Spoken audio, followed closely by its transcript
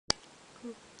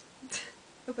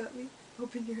about me?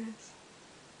 Open your eyes.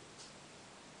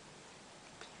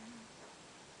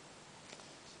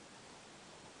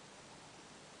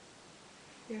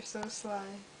 You're so sly.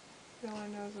 No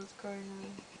one knows what's going on.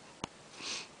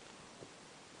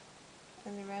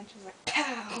 And the ranch is like,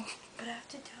 pow! But I have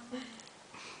to download it.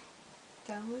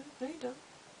 Download it? No, you don't.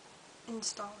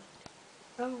 Install it.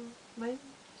 Oh, mine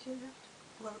shouldn't have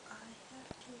to. Well, I have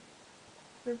to.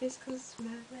 Maybe it's because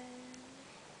Matt.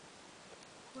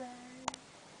 When.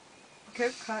 Could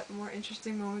have caught more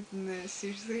interesting moments than this.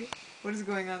 Seriously? What is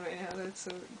going on right now that's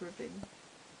so gripping?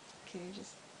 Can you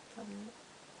just tell me that?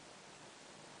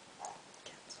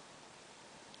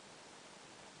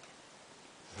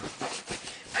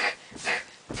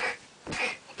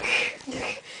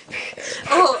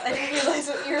 Oh, I didn't realize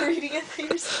what you were reading at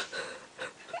first.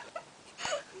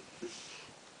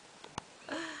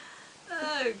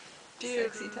 Oh, dear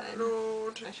Sexy time.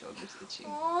 Lord. My shoulder's itchy.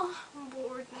 Oh, I'm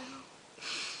bored now.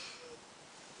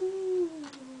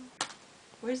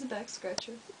 Where's the back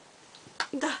scratcher?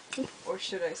 Or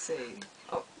should I say,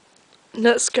 oh,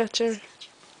 Nut scratcher.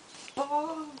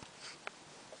 ball!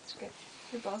 Scratch.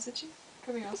 Your balls itchy?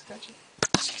 Come here, I'll scratch it.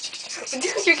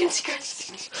 You're gonna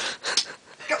scratch.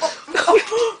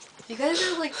 Oh. You guys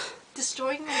are like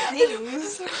destroying my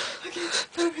things. Okay,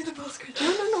 put me the ball scratcher.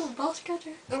 No, ball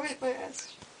scratcher. Oh wait, my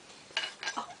ass.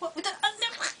 Oh, what with the?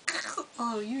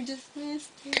 Oh, you just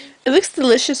missed it. It looks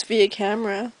delicious via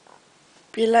camera.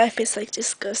 Real life is like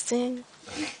disgusting.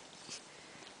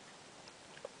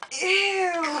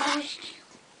 Ew!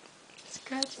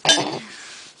 Scratch. What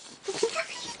the fuck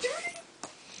are you doing?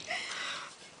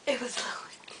 It was low.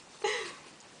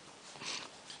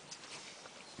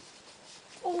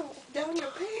 Oh, down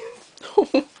your pants.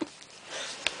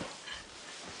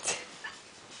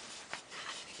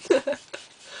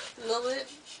 Love it.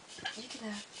 You can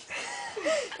have.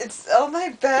 It's on my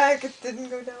back, it didn't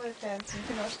go down my pants. You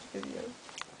can watch the video.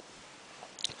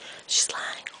 She's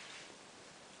lying.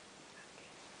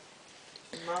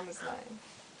 Your mom is lying.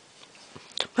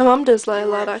 My mom does lie a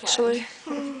You lot, weren't actually.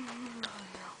 planned.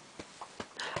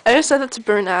 I just said that to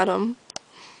burn Adam.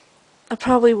 I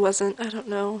probably wasn't. I don't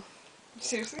know.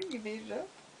 Seriously? You made it up?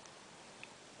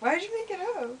 Why did you make it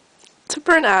up? To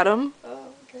burn Adam.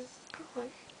 Oh, okay. Good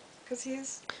point. Because he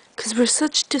is... Because we're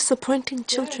such disappointing Yeah,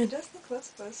 children. he does look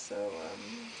less of us, so,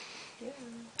 yeah.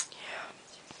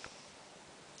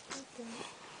 Okay.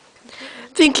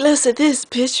 Completely. Think less of this,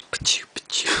 bitch. Pachoo,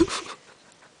 pachoo.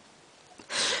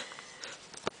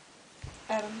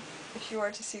 Adam, if you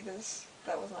are to see this,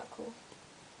 that was not cool.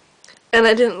 And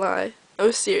I didn't lie. I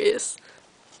was serious.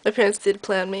 My parents did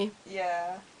plan me.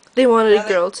 Yeah. They wanted Now a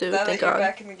girl too, now thank that you're God.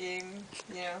 back in the game,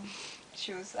 you know,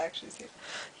 she was actually safe.